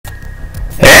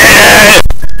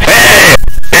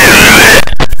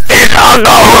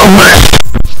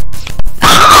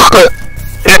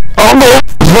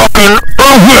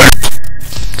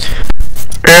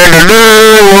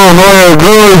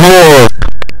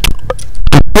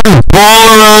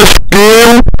ass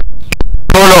game.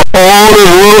 Kinda odd as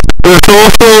well. It's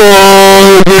also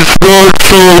it's got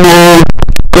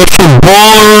some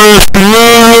bars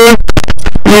music.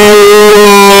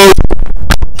 Yeah.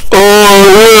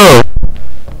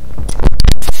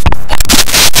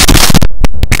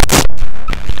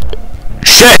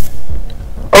 Shit.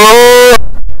 Hello.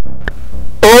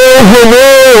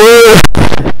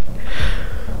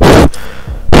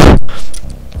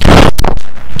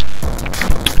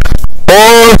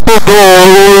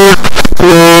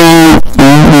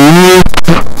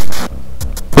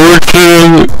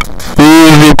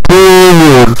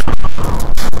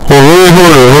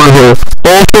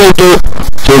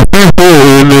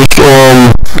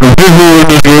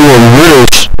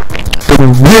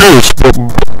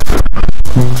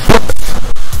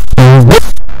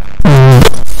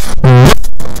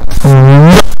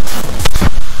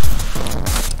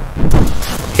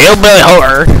 Hillbilly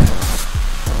horror.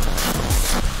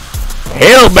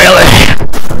 Hillbilly.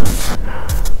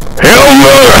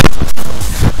 Hillbilly.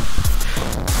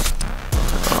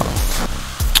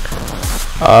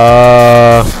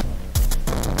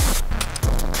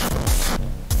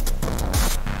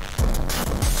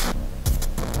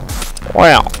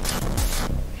 Well.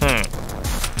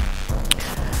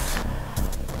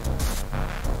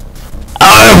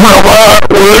 I forgot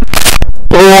which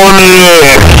one it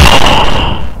is.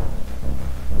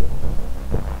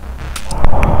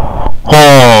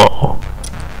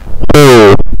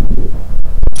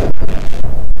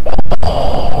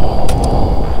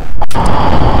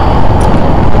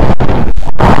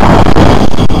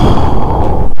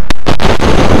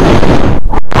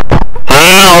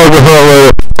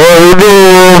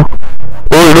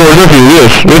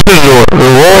 This is the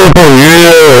waterfall,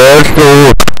 yeah, that's the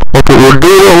one. Okay, we'll do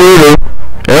it later.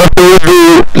 After we do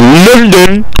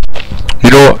London, you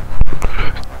know,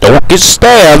 don't get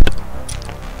stabbed.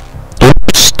 Don't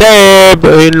get stabbed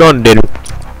in London.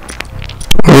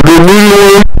 We'll do New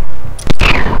York.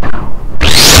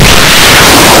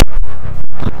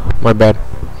 My bad.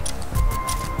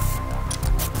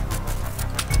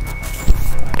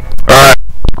 Alright.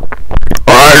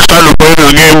 Alright, it's time to play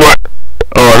this game right.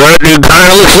 Oh, that dude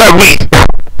kinda looks like me.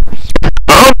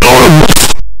 I'm from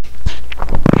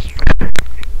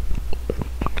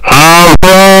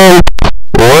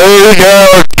way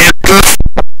down Texas.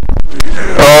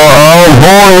 I was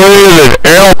born and raised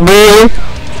in Alabama.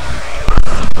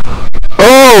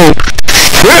 Oh,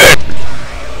 shit.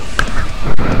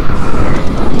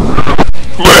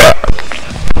 Yeah.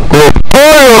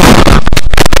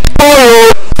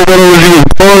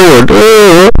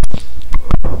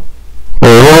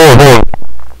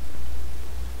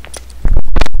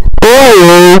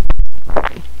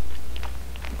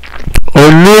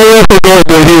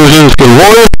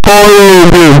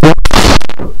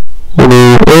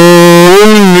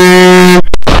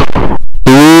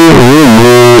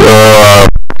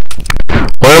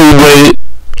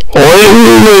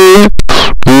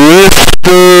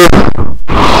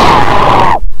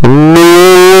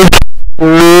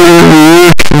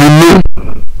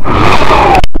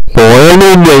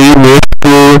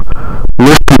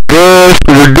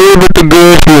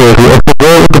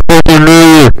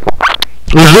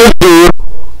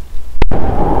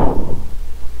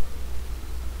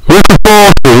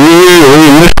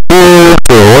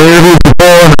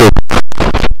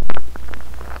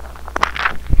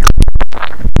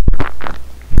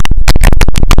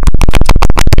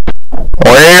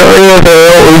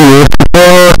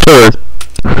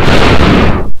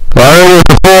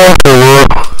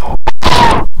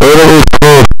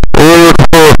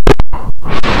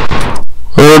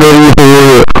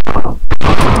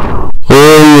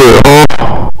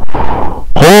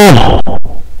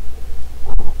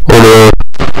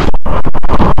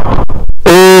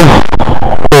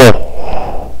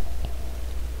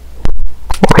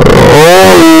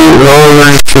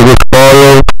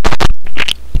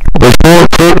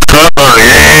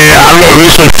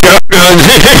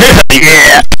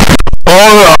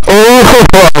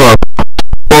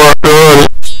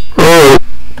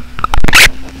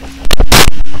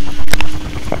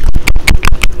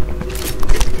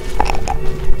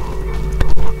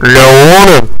 Now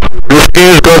warning, this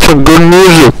game's got some good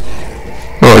music.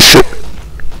 Oh shit.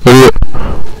 What?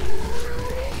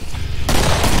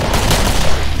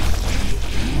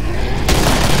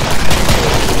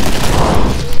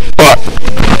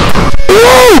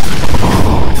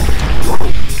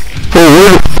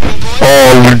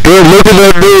 Oh, dude, look at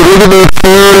that dude, look at that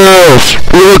fat ass.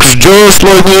 He looks just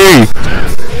like me.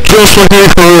 Just like me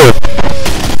for real.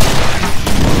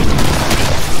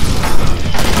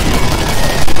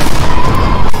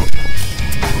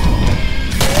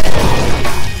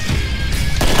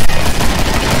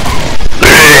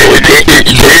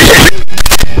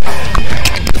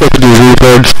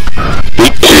 friends.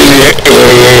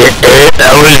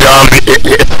 That was zombie.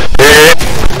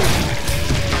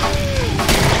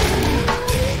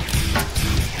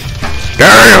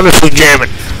 Damn, this was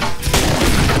jamming.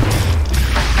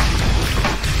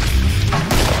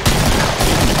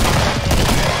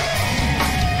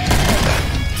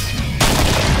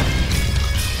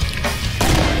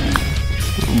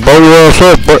 Buddy, what's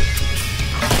up, but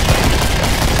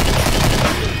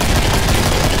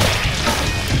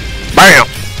bam!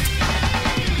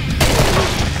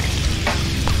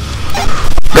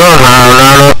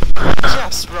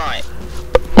 Just right.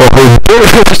 Oh,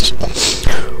 bitch!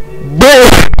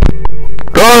 Bitch!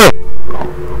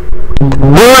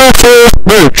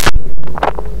 Bitch!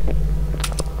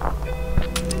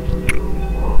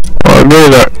 Oh, give me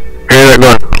that. Give me that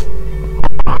gun.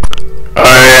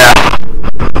 Oh, yeah.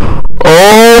 Oh,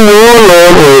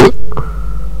 Lord.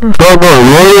 Shotgun.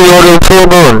 Loading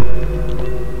shotgun.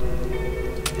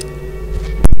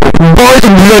 Why the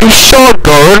bloody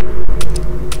shotgun?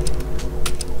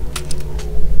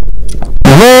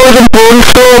 Why the bloody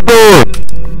shotgun?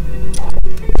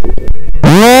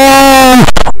 Why?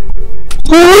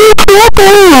 Look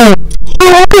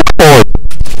at that.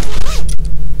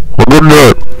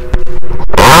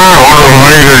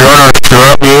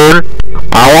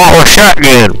 I want a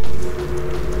shotgun.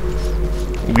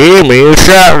 Give me a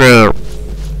shotgun.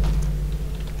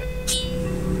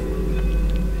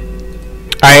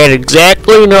 I had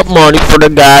exactly enough money for the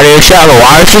goddamn shotgun.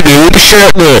 Why should you give me the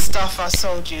shotgun? Stuff I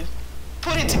sold you.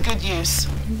 Put it to good use.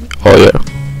 Oh yeah.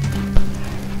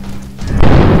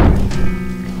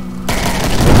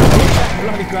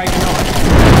 Bloody great night.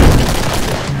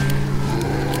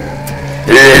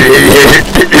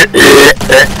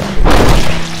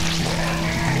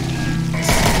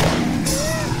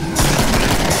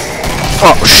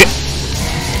 Oh shit!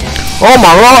 Oh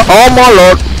my lord! Oh my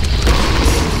lord!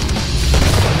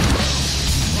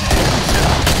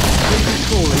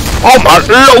 Oh my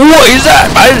lord! What is that,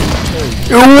 man?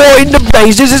 What in the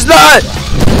blazes is that?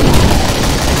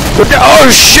 Oh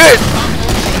shit!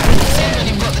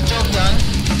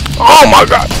 Oh my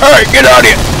god! Hey, get out of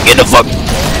here! Get the fuck!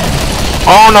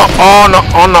 Oh no! Oh no!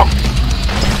 Oh no!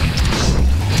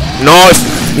 Knife!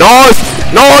 Knife!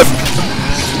 Knife!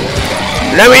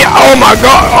 Let me! Oh my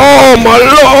god! Oh my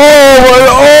lord! Oh my!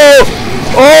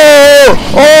 Oh!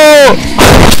 Oh!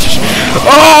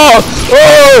 Oh!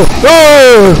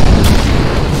 Oh!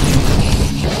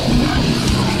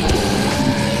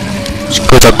 It's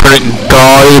because I couldn't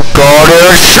die,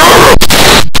 goddamn shit!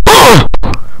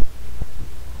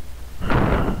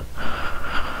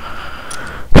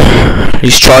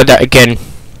 Let's try that again.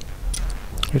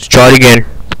 Let's try it again.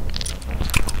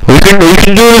 We can do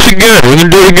this again. We can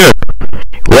do it again.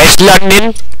 West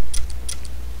London.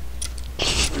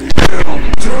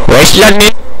 West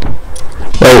London.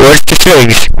 Wait, where's the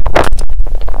things?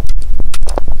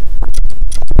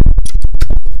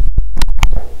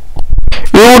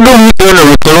 You don't know me because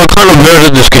I'm kind of bad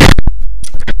at this game.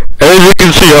 As you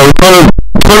can see, I'm kind of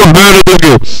bad at this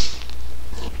game.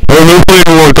 I've been playing a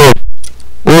long time.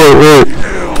 Whoa.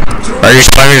 I used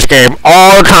to play this game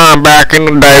all the time back in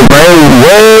the day,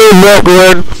 way back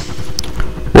when.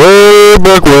 Way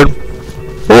back when.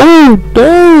 Oh,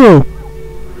 damn.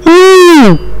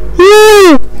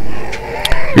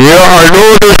 Yeah, I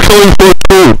know there's Killy Flor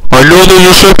too. I know there's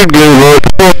a second game, but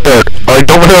fuck that. I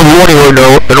don't have money right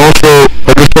now, and also, I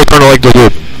just kind of like the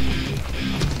game.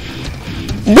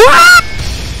 What?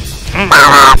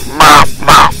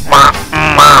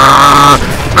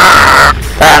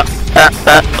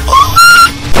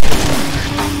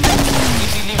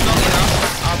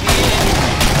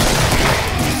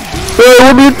 Hey,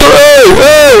 what are you doing?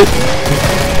 Hey!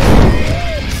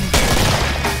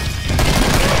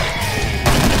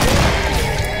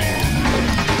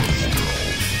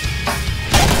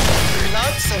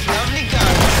 Lots of lovely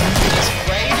guns just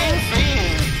waiting for you.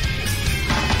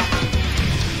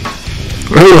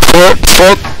 Hey, fuck.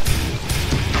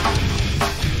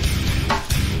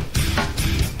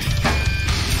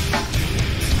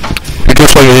 He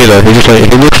just like you that. He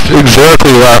looks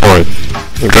exactly that way.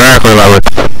 Exactly that way.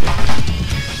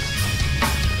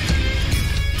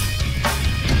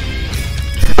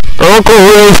 Uncle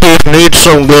Rufus needs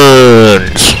some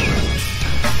guns.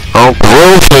 Uncle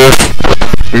Rufus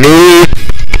needs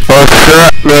a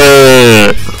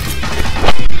shotgun.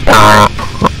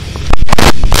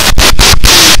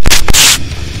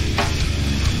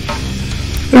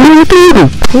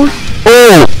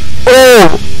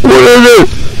 Oh, what is it?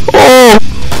 Oh.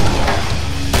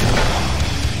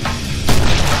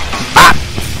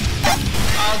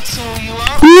 I'll tool you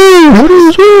up. What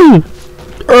is it?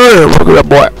 Hey, look at that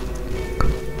boy.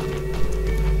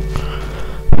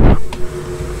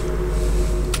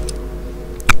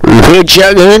 big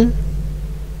shotgun.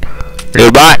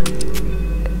 Little bot.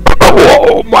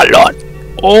 Oh my lord.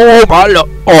 Oh my lord.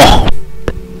 Oh.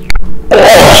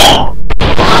 Oh.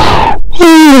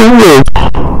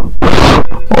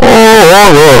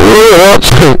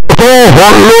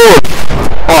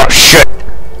 Oh shit!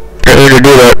 Didn't need to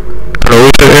do that. Can I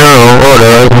reach it here? Oh,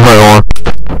 there. I can find one.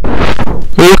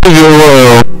 Look at you, look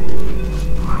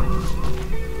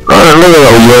at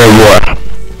that weird boy.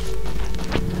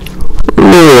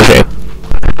 Look at this thing.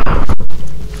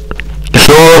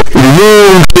 So,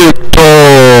 boomstick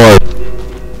toy.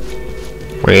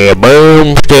 Yeah,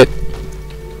 boomstick.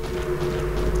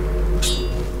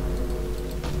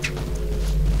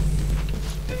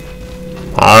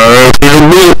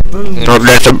 No,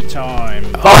 that's a Time.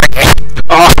 oh,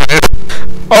 oh,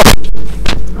 oh.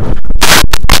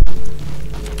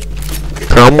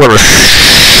 I'm gonna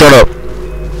shut up.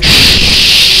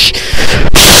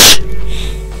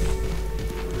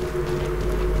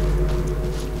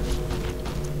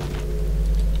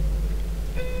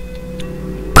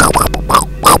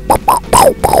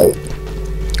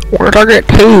 Where'd I get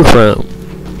two from?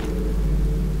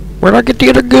 Where'd I get the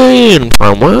other gun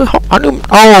from? Well, I don't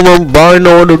remember buying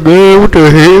no other gun. What the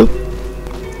hell?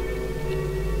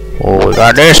 Oh, we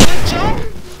got this. Good job,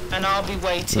 and I'll be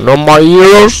waiting. No more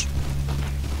euros.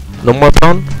 No more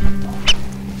pound.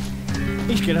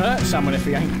 He can hurt someone if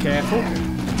he ain't careful.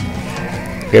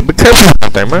 Yeah, be careful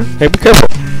out there, man. Hey, be careful.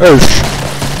 Oh,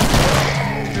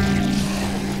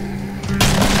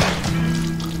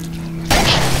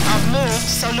 I've moved,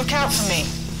 so look out for me.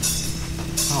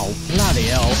 Oh, bloody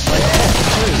hell.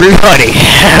 bloody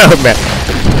hell, man.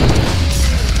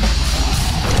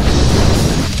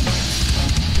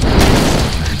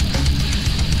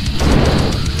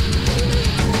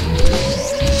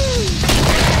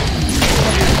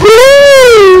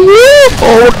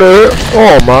 Oh, there.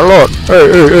 Oh, my lord. Hey,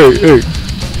 hey, hey, hey.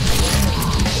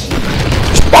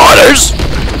 Spiders!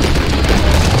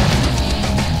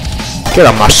 Get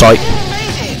out of my sight. You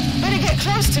made it. Better get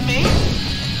close to me.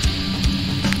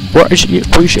 Where is she?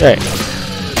 Where is she at?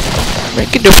 Man,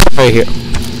 get the fuck out of here.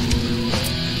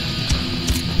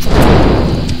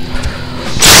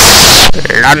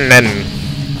 London.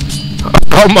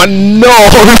 Oh, my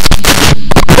nose.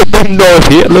 My nose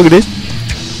here. Look at this.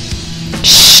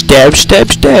 Stab, stab,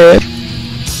 stab.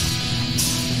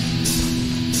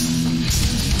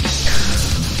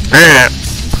 Man,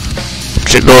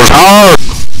 shit goes hard.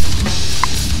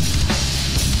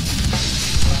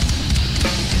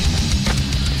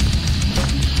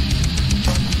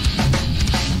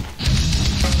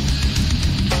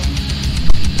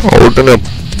 Oh, we're gonna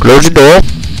close the door.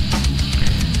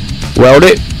 Weld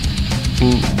it.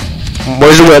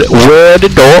 Where's the weld? Weld the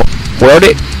door. Weld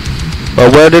it.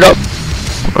 Weld it up.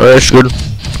 Oh, that's good.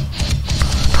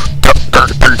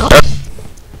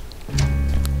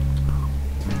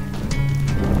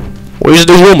 Where's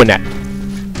the woman at?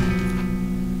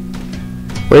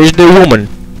 Where's the woman?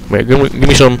 Wait, give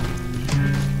me some.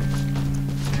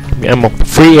 Give me ammo.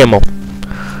 Free ammo.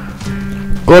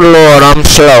 Good lord, I'm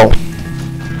slow.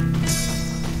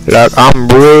 Like, I'm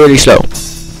really slow.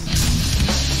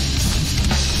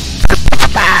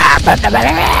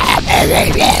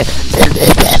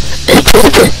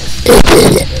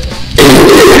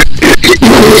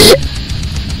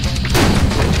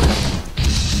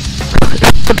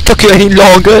 It took you any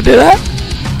longer, did it?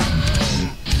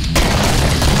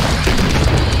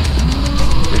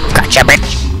 Gotcha,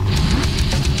 bitch.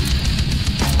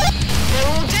 They're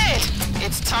all dead.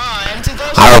 It's time to go.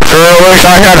 I sure wish I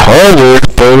had Howard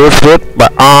for this foot,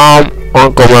 but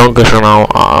Uncle Runkus and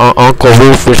Uncle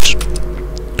Rufus.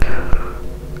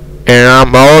 And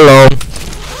I'm all alone.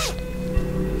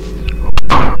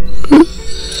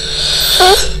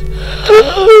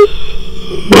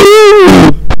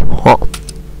 Huh.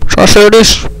 Should I say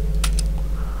this?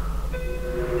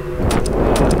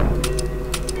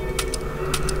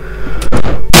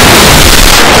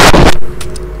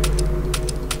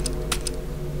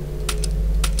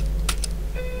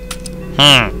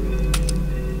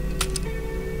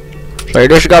 So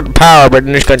this got the power, but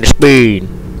then this got the speed.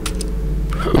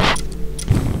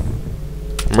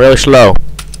 I'm really slow.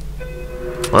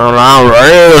 Well, I'm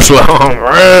real slow.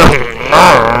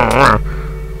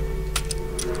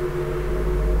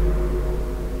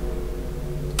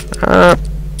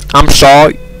 I'm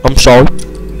sorry. I'm sorry.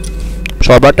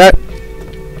 Sorry about that.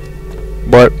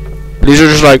 But these are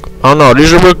just like, I don't know.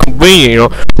 These are real convenient, you know.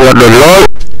 We got the light.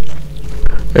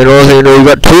 And also, you know, we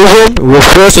got two of them. We're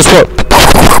fast as fuck.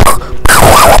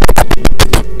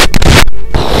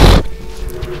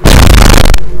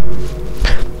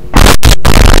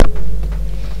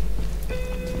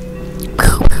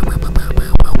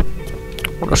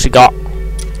 else you got?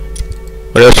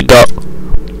 What else you got?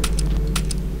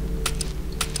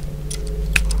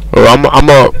 Oh,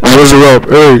 I'ma whiz her up.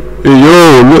 Hey,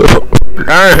 yo, look.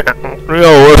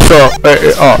 Yo, what's up?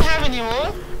 Hey, Having you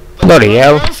all, but bloody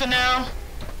hell. for now.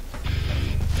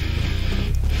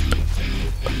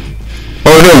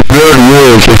 Oh, no, bloody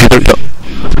walls.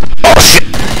 Oh, shit.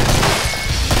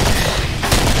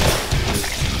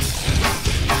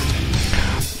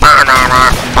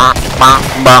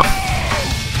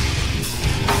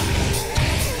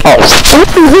 Oh, shit.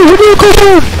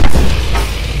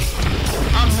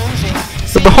 I'm moving.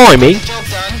 They're behind me. Job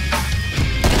done.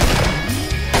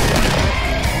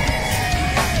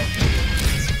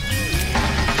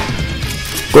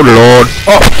 Good lord.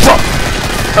 Oh, fuck.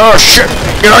 Oh, shit.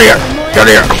 Get out of here. Get out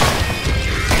of here.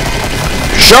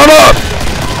 Shut up.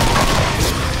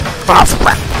 Oh,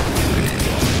 fuck.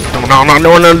 No.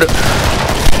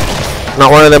 Not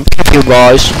one of them people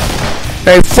guys.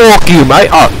 Hey, fuck you, mate.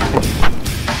 Oh.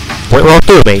 What will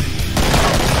do me?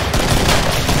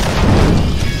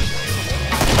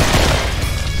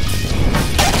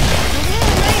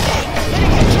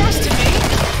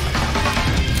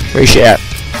 Where's she at?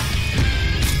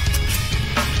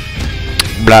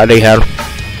 Bloody hell.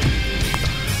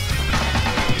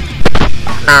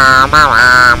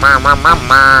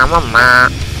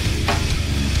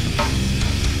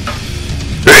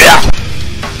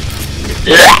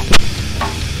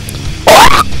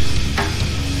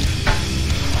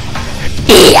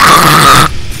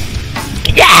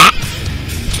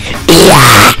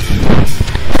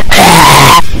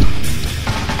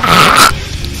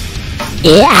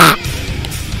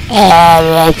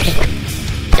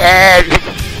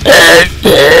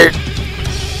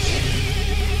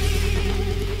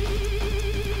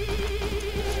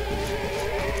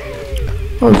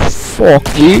 Oh,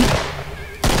 fuck you.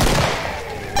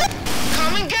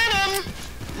 Come and get 'em.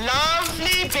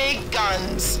 Lovely big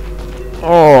guns.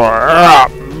 Oh,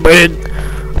 big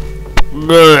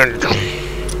gun.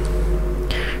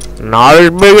 Not as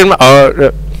big as my.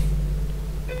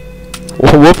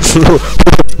 Whoops.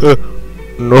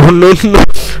 No.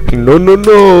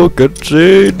 Can't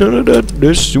say none of that.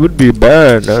 This would be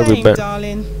bad. That would be Shame, bad.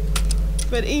 darling.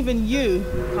 But even you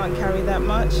can't carry that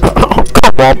much. Oh,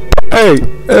 come on. Hey.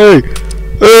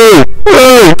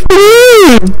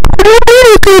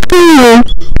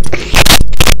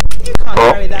 You can't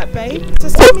carry that, babe. So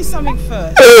send me something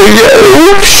first. Hey,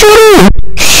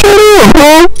 shut up,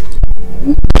 huh?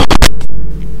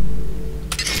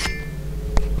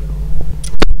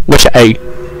 What's A?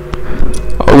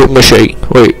 Oh, what must A?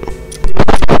 Wait.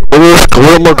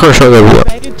 What am I cursing over?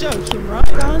 Babe, you're joking, right?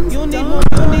 Guns, you'll need more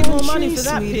money for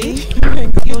that, pig.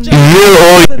 You'll need Yeah,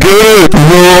 I get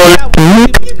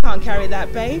it. You can't carry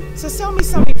that, babe. So sell me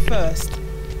something first.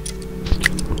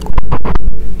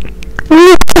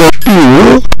 Fuck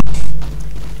you.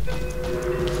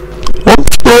 I'm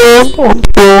strong.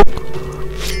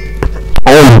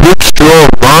 Oh, big strong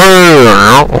man.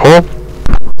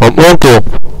 I'm Uncle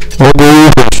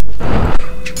Rufus.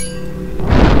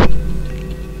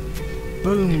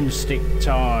 Boomstick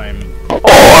time. Oh,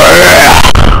 yeah.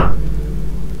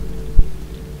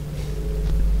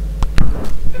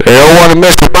 They don't want to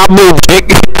mess with my boomstick.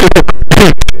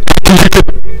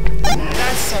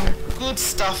 That's some good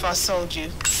stuff I sold you.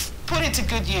 Put it to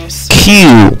good use.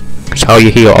 Q. That's how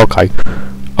you heal. Okay.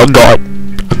 I got it.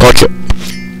 I got you.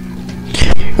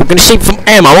 We're gonna save some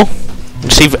ammo.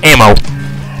 Save ammo.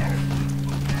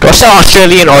 Do I sound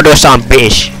Australian or do I sound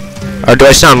British? Or do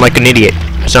I sound like an idiot?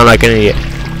 I sound like an idiot.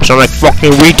 I sound like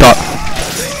fucking retard.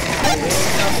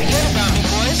 Don't forget about me,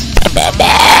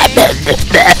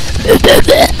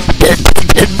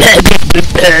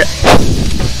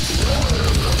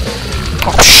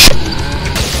 Oh shit.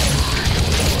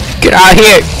 Get out of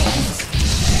here.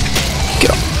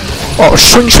 Get out. Oh,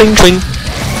 swing.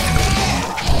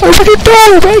 What are you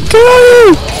doing, man? Get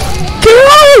out! Get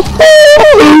out!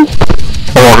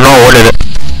 Oh no, what is it?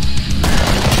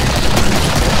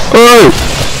 Hey!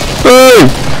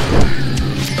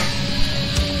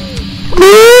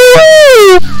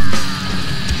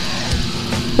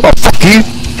 Oh, fuck you!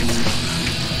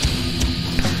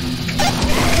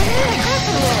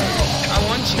 I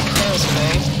want you close,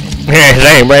 babe. Yeah,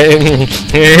 same, right?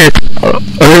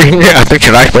 I think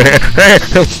you like me.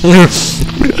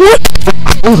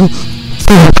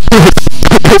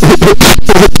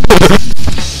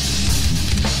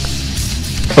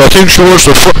 I think she wants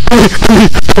to fuck.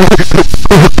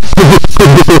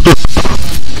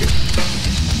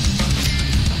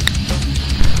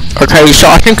 Okay, so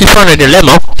I think we found a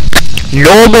dilemma.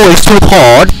 Normal is too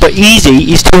hard, but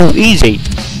easy is too easy.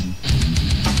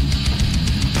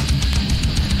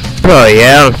 Oh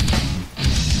yeah.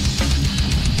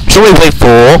 So we wait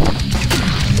for.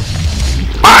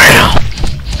 Bam!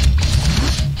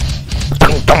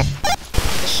 Dum dum.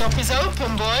 The shop is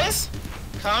open, boys.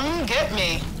 Come get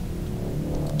me.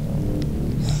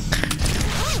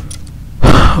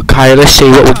 Okay, let's see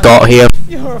what we got here.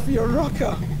 You're a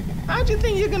rocker. How do you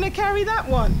think you're gonna carry that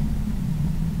one?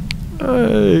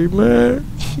 Hey man.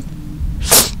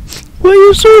 Why are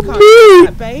you so Can't mean? do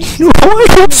that, babe. Why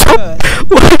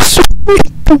are you so mean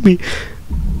to me?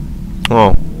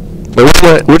 Oh.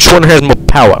 But which one has more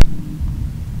power?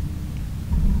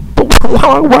 But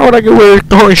why would I get rid of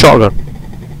the hunting shotgun?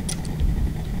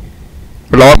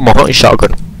 I like my hunting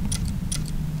shotgun.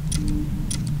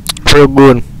 Real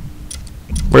good.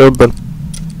 Real good.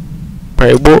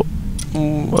 Hey, what?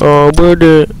 Where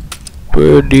the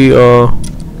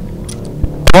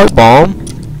pipe bomb?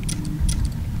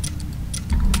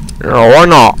 No, why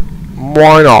not?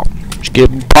 Why not? Just give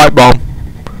him pipe bomb.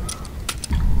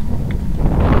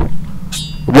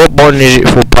 What button is it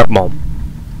for pipe bomb?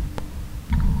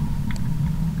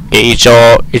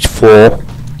 It's 4.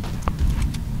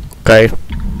 Okay.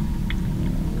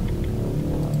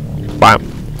 Bam.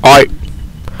 Alright.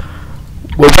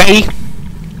 We're ready.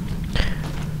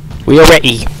 We are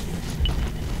ready.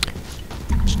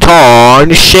 It's time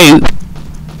to shoot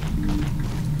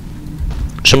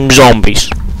some zombies.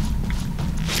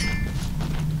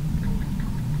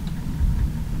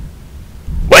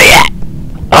 Where you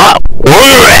at? Where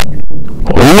you at?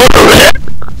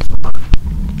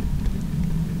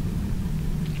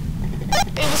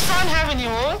 It was fun having you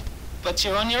all, but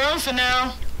you're on your own for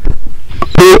now.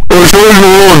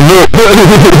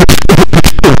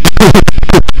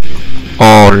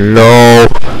 Oh no!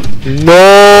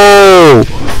 No!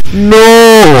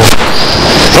 No!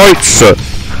 Shites!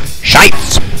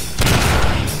 Shites!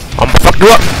 I'm gonna fuck you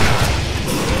up!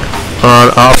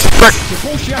 And frick!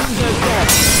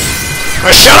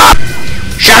 Shut up!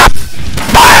 Shut up!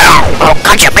 Bam! Oh,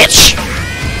 gotcha, bitch!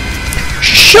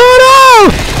 Shut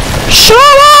up! Shut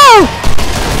up!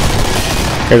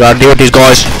 I gotta deal with these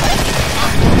guys.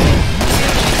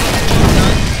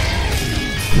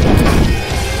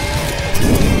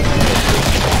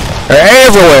 They're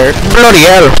everywhere! Bloody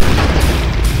hell!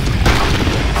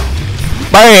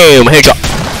 Bam! Headshot!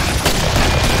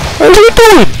 What are you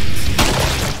doing?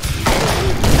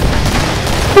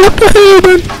 What the hell,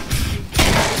 man?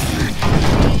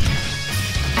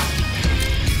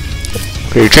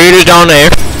 Okay, cheaters down there.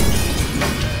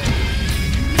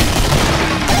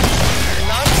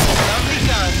 Lots of lovely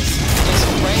guns. Just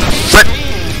waiting Frick. for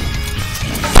you.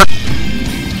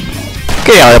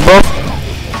 Get out of here, bro.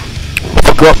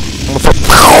 Fuck you up.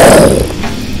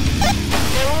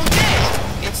 They're all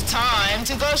dead. It's time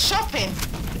to go shopping.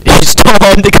 It's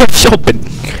time to go shopping.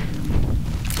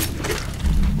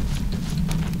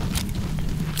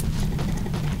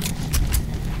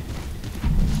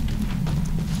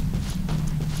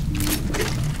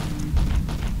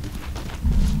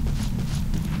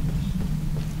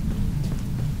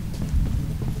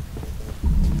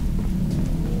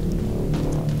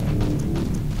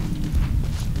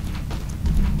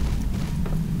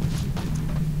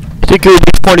 I think it would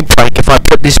be a funny prank if I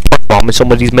put this pipe bomb in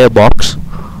somebody's mailbox.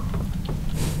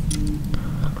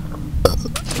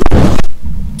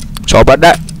 Sorry about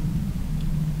that.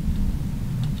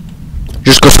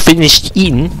 Just got finished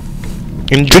eating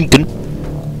and drinking.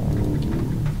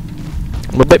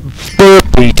 I'm a bit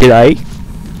burpy today.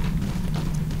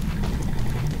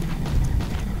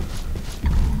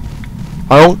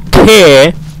 I don't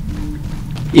care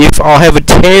if I have a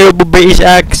terrible British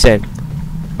accent.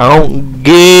 I don't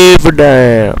give a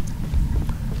damn.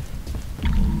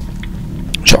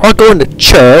 So I go into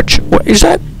church. What is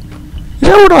that? Is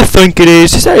that what I think it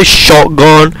is? Is that a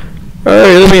shotgun?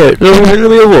 Hey, let me have a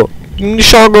look. Give me the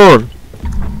shotgun.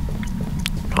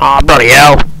 Ah, oh, bloody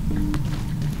hell.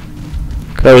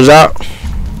 Close that.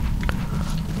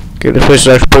 Get the fish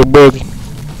that's pretty big.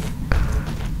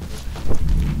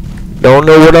 Don't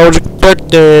know what I was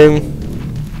expecting.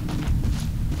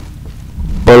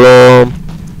 But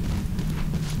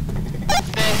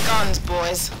They're guns,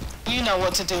 boys. You know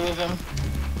what to do with them.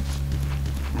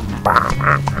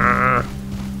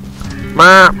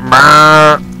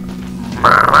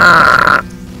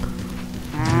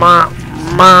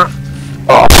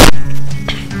 Oh.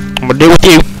 I'm gonna deal with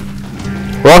you.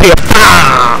 Right here.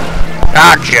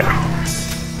 Gotcha.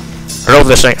 I love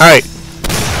this thing. Alright.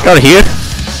 Got it here.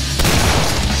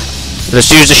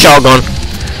 Let's use the shotgun.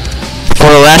 For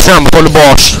the last time before the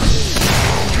boss.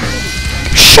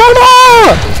 Shut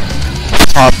up!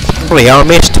 Oh, holy hell, I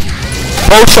missed.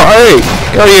 Oh, sorry.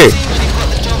 Get out of here. Really got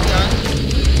the job done.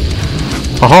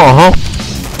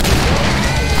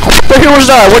 What the hell was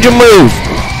that? Why'd you move?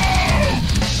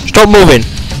 Stop moving.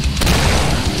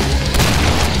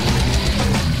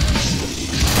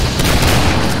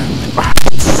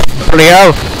 Bloody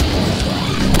hell.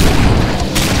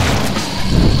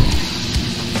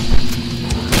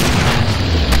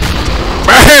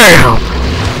 Bam!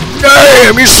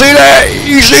 Damn, you see that?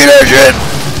 You see that shit?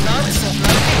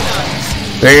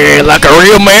 Yeah, like a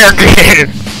real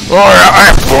American.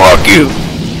 Alright, fuck you.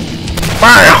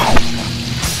 Bam!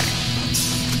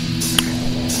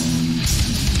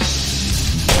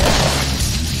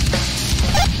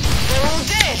 They're all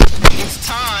dead. It's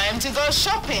time to go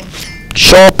shopping.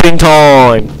 Shopping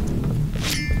time.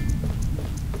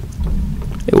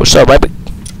 Hey, what's up, baby?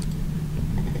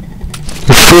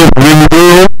 What's up, baby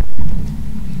girl?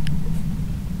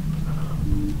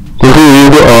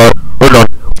 Hold on.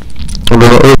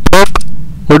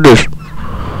 What's this?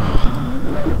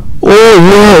 Oh,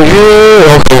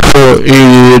 yeah. Okay, so,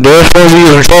 that's why we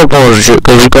using shotguns and shit,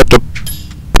 because we got the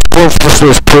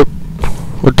Rufus put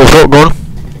with the shotgun.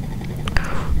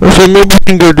 I said, maybe we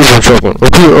can get a different shotgun.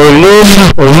 Okay, I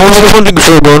love the hunting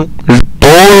shotgun. It's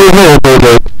all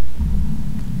available,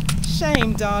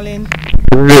 Shame, darling.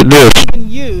 like this. Even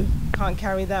you can't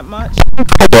carry that much. Come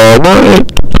on, man.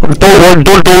 Don't do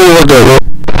it like that, bro.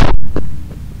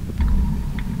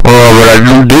 Oh, but I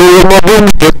do love my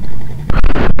boomstick.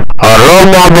 I love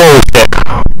my boomstick.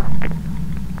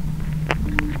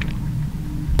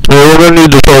 Yeah, we're gonna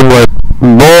need this whole like,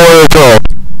 boy, it's off.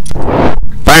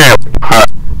 Bam!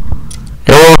 Alright.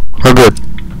 You know what? I'm good.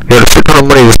 Yeah, the shit ton of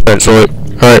money was spent, so like,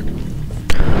 alright.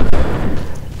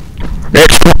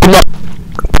 Next, come up.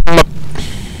 Come up.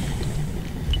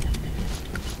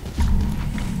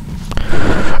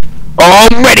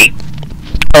 I'm ready.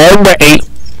 I'm ready.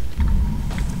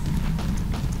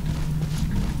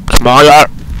 Come on, y'all.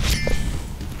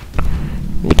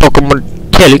 Let me talk on my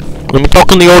telly. Let me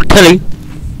talk on the old telly.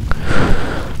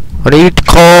 I need to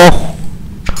call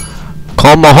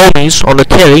my homies on the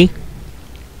telly.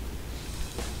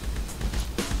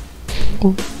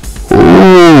 Ooh.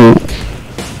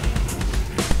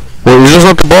 Wait, is this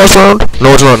not the boss round?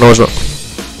 No, it's not. No, it's not.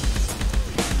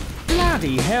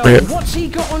 Bloody hell, Yeah. what's he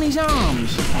got on his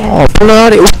arms? Oh,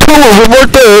 bloody! It was two of them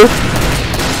right there.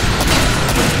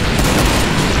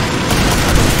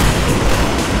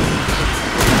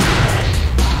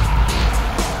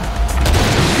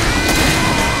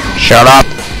 Shut up.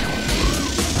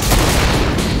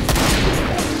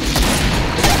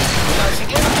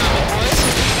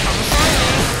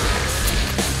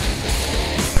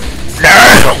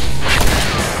 No.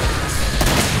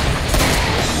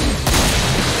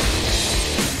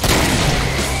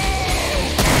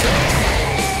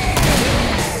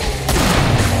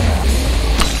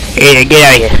 Hey, get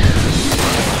out of here.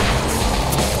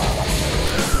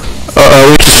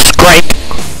 Uh-oh, it's great.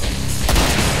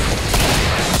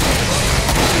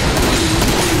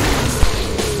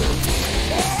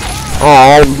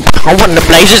 Oh, I want the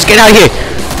blazers, get out of here.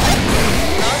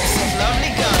 Lots of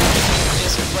lovely guns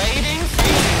just waiting for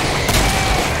you.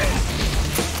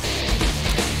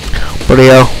 What do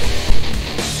you?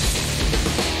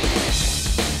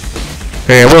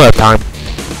 Yeah, we'll have time.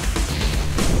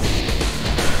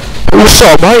 What's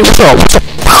up, mate? What's up? What's up?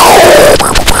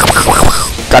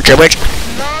 Gotcha, bitch.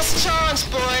 Last chance,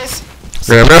 boys.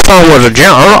 Yeah, that song was a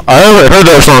jam. I haven't heard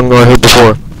that song on here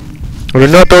before. I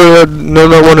did not know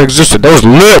that one existed. That was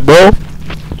lit, bro.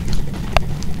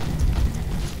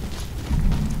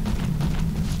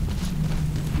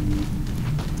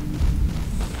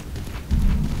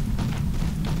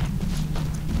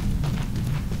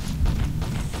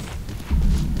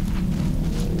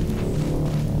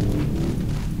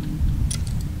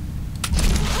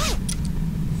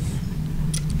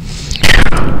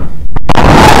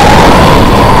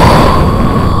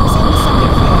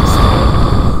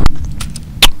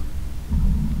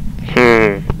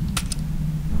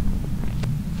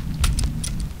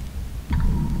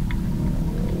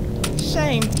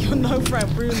 Shame, you're no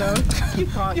Frank Bruno. You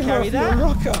can't carry that.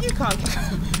 Rocker. You can't.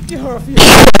 You're off your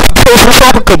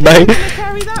Rocker, mate. You're gonna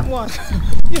carry that one.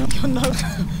 You're no.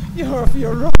 You're off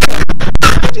your rocker.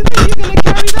 How do you think you're gonna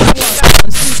carry that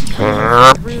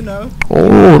one? Bruno.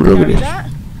 Oh, look at Carry this. that?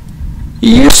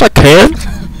 Yes, I can.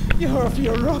 You're off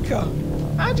your rocker.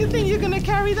 How do you think you're gonna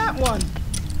carry that one?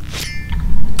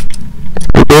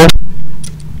 Okay.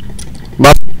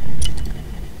 Bop.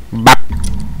 Bop.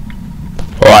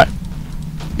 Alright.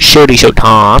 Shooty show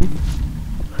time.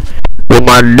 With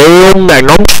my little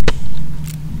magnum.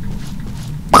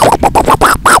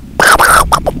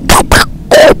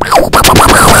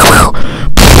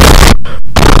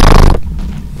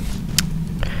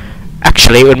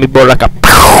 play with me, bro, like a.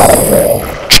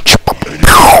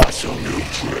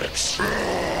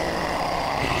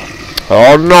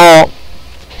 Oh no!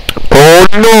 Oh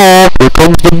no! Here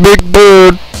comes the big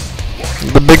bird!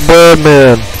 The big bird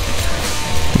man!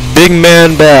 Big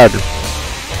man bad!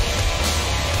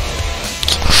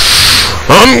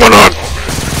 I'm gonna.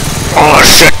 Oh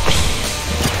shit!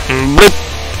 Blip!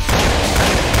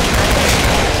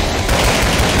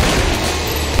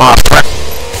 Oh crap!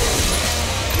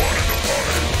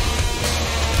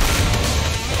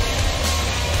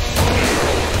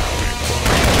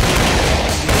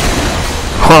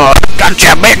 Oh,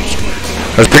 gotcha, bitch!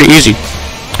 That's pretty easy.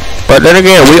 But then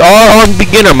again, we are on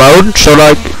beginner mode, so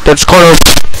like, that's kind of...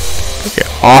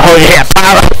 Oh yeah,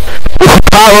 power!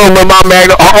 Power with my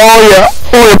magnet! Oh yeah!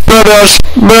 Oh yeah, badass!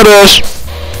 Badass!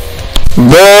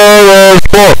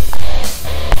 Badass!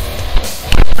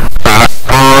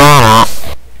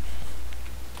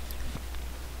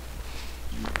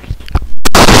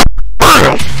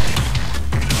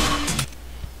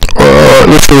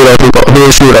 Let's do it up,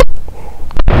 let's do it up.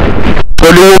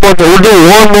 We'll do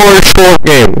one more short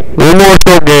game. One more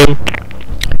short game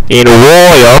in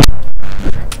Warrior.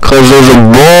 Cause there's a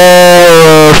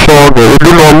more short game. We'll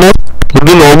do normal. We'll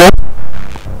do normal.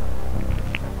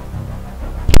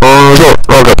 Sure,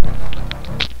 okay.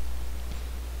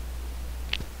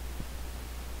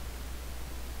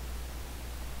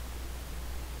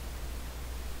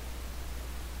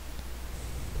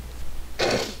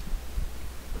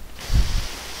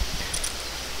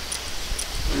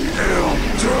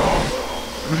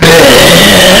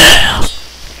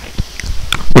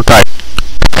 Okay.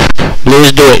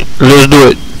 Let's do it. Let's do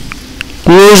it.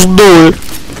 Let's do it.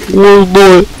 Let's do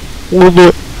it. Let's do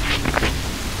it.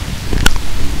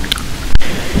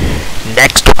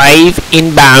 Next wave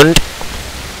inbound.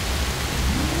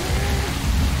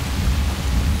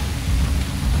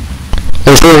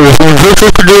 If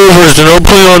Rufus producers do not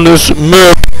play on this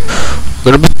map, I'm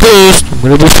gonna be pissed. I'm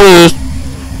gonna be pissed.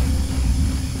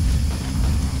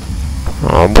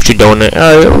 Oh, what you doing there?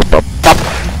 Pop. Pop.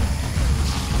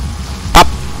 Pop.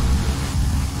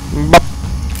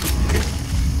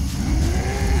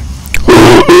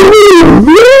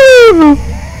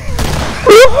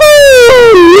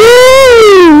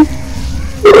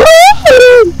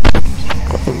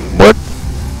 What?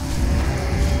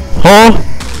 Huh?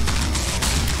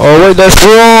 Oh wait, that's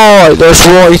right. That's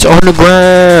right. It's on the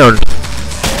ground.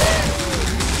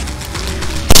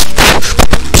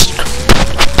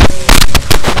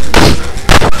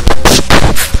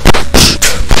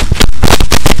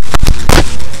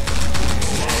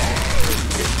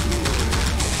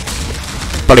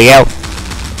 Bloody hell.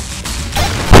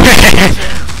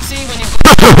 See when you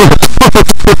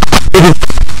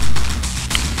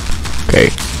Okay.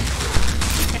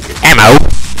 Ammo.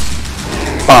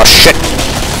 Oh shit.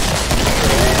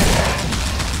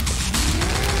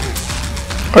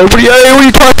 Hey, what are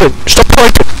you typing? Stop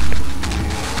typing.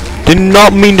 Did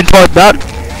not mean to type that.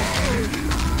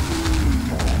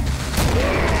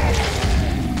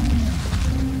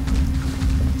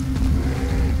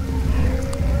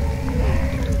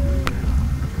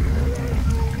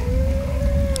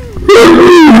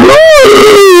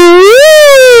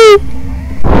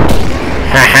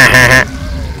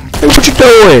 Hey, what you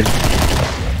doing?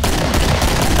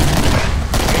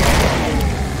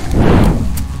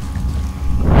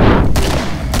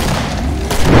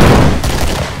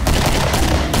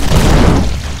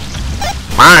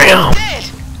 Bam! dead.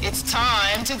 It's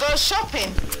time to go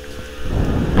shopping.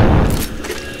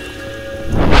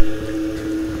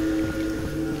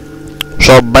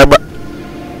 So, baby.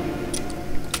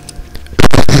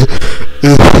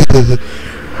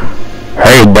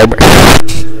 Hey, baby.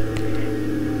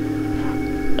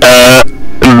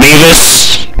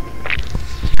 Rufus.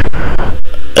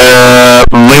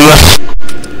 Rufus.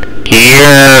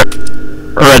 You're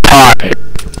retarded.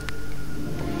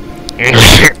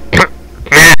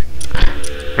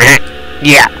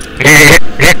 Yeah.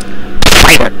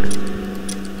 Fight it.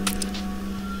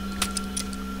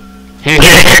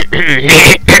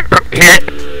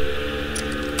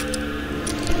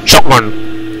 Shotgun.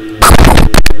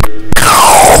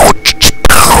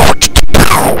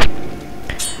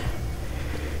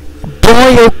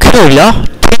 Biokiller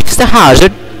takes the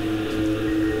hazard.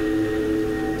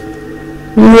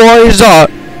 Why is that?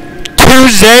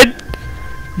 2Z?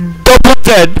 Double Z?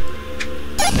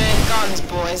 They're guns,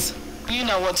 boys. You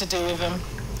know what to do with them.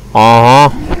 Oh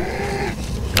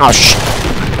shh.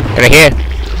 Get in here.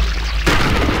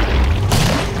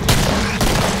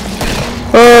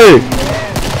 Hey!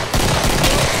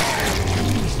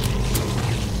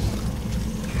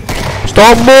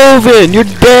 Stop moving! You're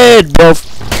dead, bro.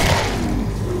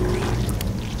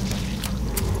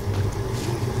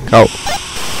 Oh.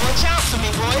 Watch out for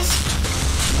me, boys.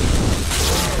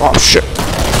 Oh shit.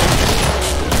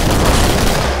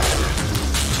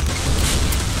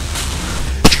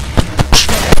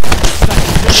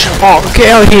 Oh, get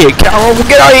out of here! Get out of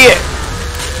here!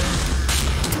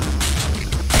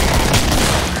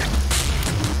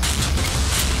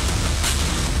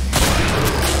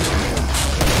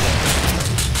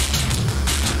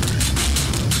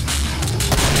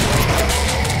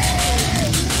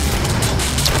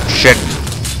 Shit.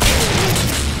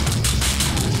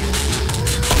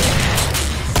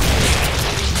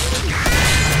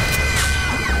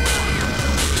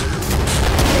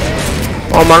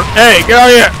 Oh man, hey, get out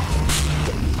of here!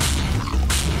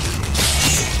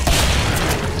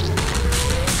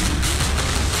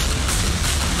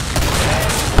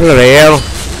 Bloody hell.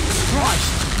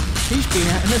 Christ, he's been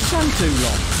out in the sun too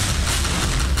long.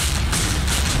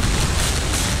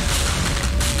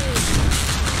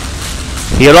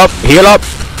 Heal up, heal up!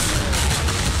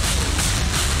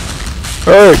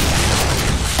 Hey!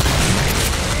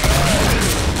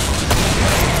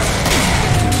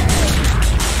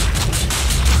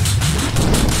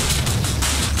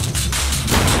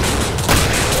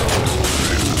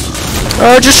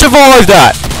 I just survived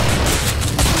that!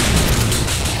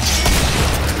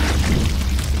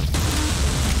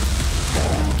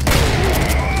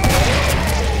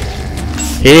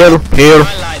 Heal, heal. I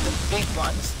like the big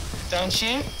ones, don't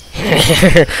you?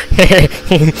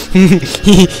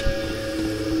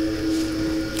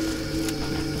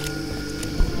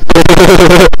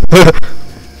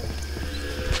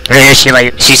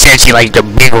 She said she liked the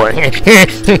big one.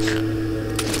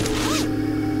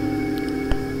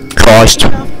 Christ.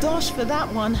 Enough dosh for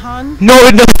that one, hun.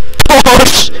 Not enough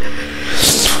dosh!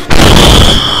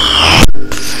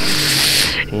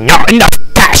 Not enough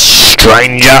dash,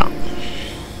 stranger!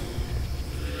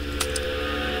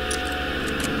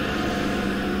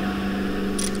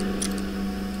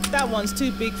 That one's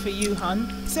too big for you, hun.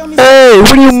 Sell me. Hey,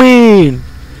 what do you mean?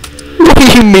 What do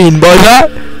you mean by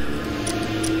that?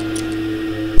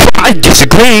 I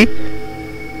disagree.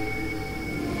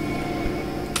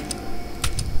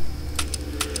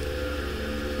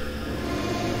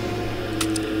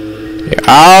 Yeah,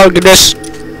 I'll get this.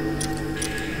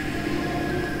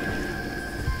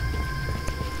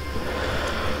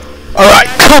 Alright,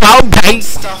 come on, Pete.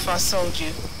 Stuff I sold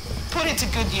you. Put it to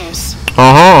good use.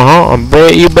 I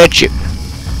bet you.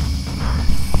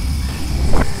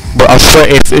 But I swear,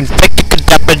 if infected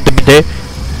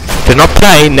to not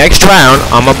play next round,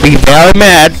 I'ma be very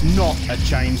mad. It's not a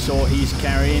chainsaw he's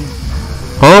carrying.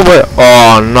 Oh, wait.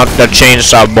 Oh, not the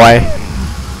chainsaw boy.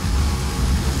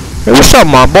 Hey, what's up,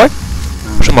 my boy?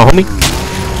 What's up, my homie?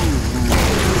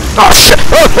 Oh, shit.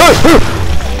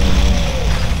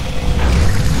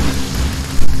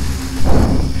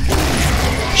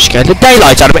 Scared the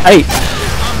daylights out of me. Hey.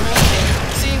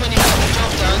 See when you got the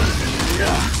job done.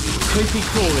 Creepy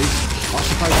crawlies. I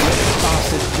suppose let the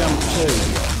bastards jump too.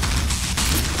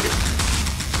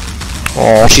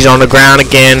 Oh, she's on the ground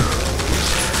again.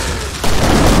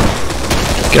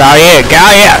 Get out of here. Get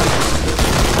out of here.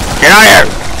 Get out of here.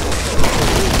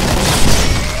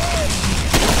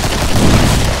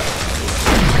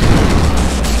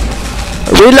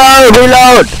 Reload.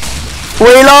 Reload.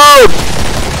 Reload.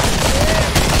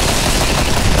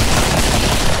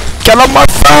 Get on my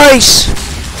face!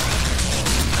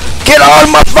 Get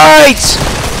on my face!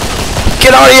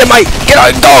 Get out of here, mate! Get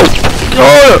out! Go!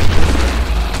 Go!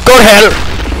 Go to hell!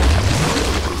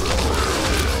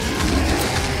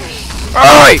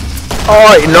 Alright!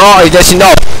 Alright, no, that's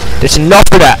enough! That's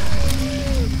enough of that!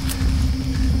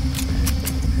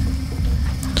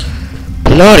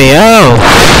 Bloody hell!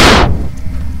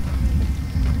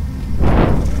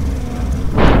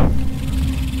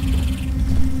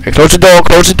 Hey, close the door,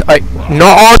 close it.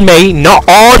 Not on me, not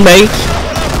on me.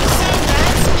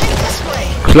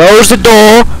 Close the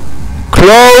door.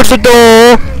 Close the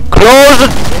door. Close the.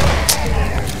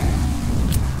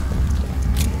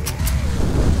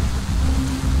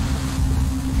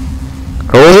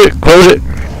 Close it, close it.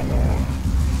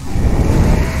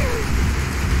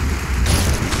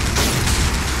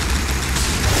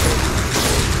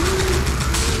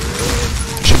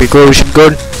 Should be good, should be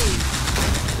good.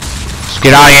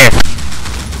 Get out of here!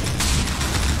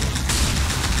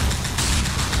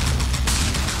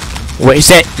 Where is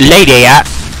that lady at?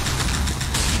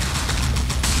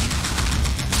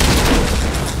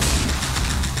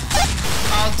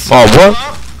 Oh, what?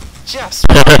 Just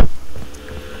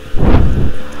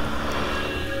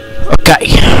okay.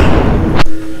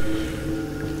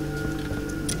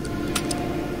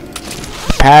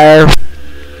 Power.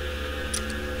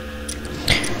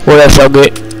 Well, that's all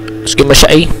good. Let's get my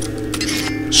shotty.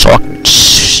 so I can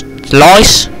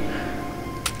slice.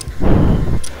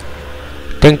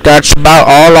 Think that's about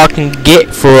all I can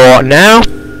get for right now.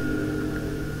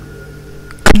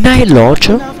 Grenade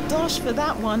launcher? Enough dosh for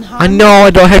that one, huh? I know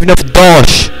I don't have enough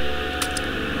dosh.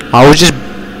 I was just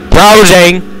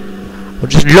browsing. I was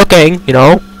just looking, you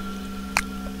know.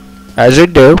 As I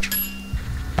do.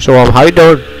 So how you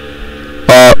doing?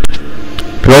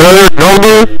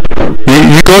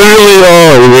 You got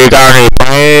really, you got any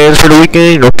plans for the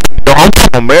weekend? You know, I'm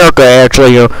from America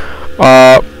actually, you know.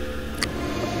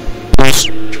 Please.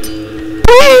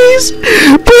 Please!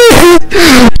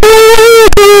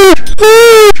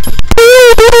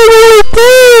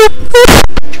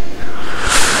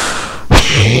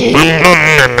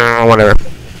 Whatever.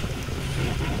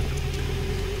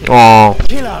 Oh.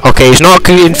 Okay, it's not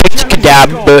infected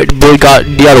Kadab, but we got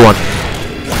the other one.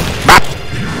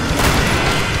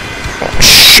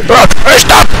 Shh! Stop!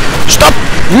 Stop!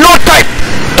 No time!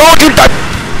 Don't you time!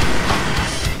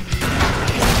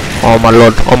 Oh my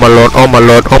lord! Oh my lord! Oh my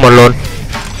lord! Oh my lord!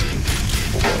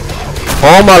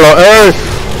 Oh my lord! Hey!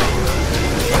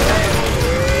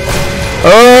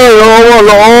 Hey! Oh my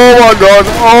lord! Oh my god!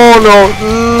 Oh no!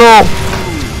 No!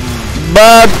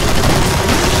 Bad!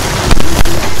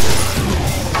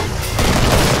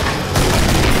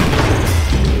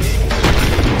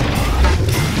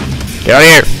 Get out of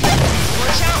here!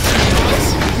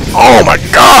 Oh my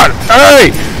god!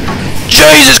 Hey!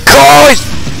 Jesus Christ!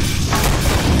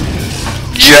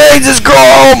 Jesus Christ!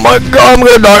 Oh my god! I'm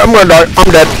gonna die! I'm gonna die!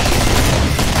 I'm dead!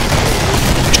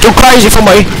 It's too crazy for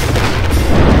me!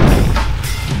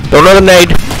 Don't let him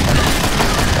nade!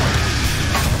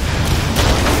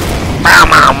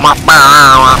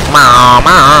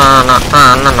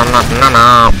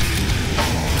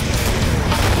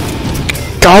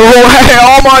 Go away!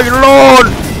 Oh my lord!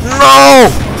 No!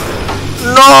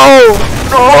 No!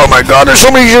 Oh my god, there's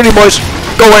so many shooting boys!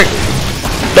 Go away!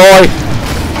 Die!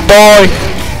 Die!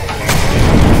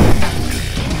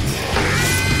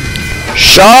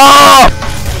 Shut up!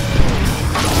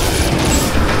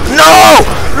 No!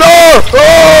 No!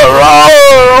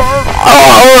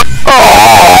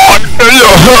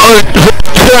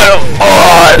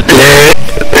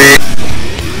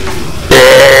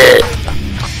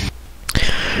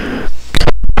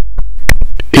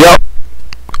 Yep.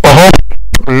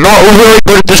 Not really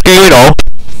good at this game at all.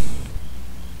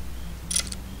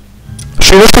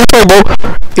 So let's play Rainbow.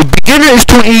 The beginner is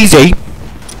too easy.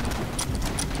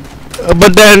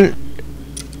 But then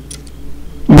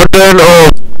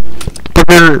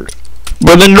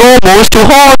normal is too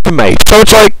hard for me. So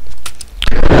it's like,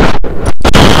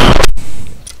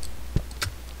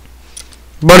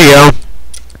 buddy,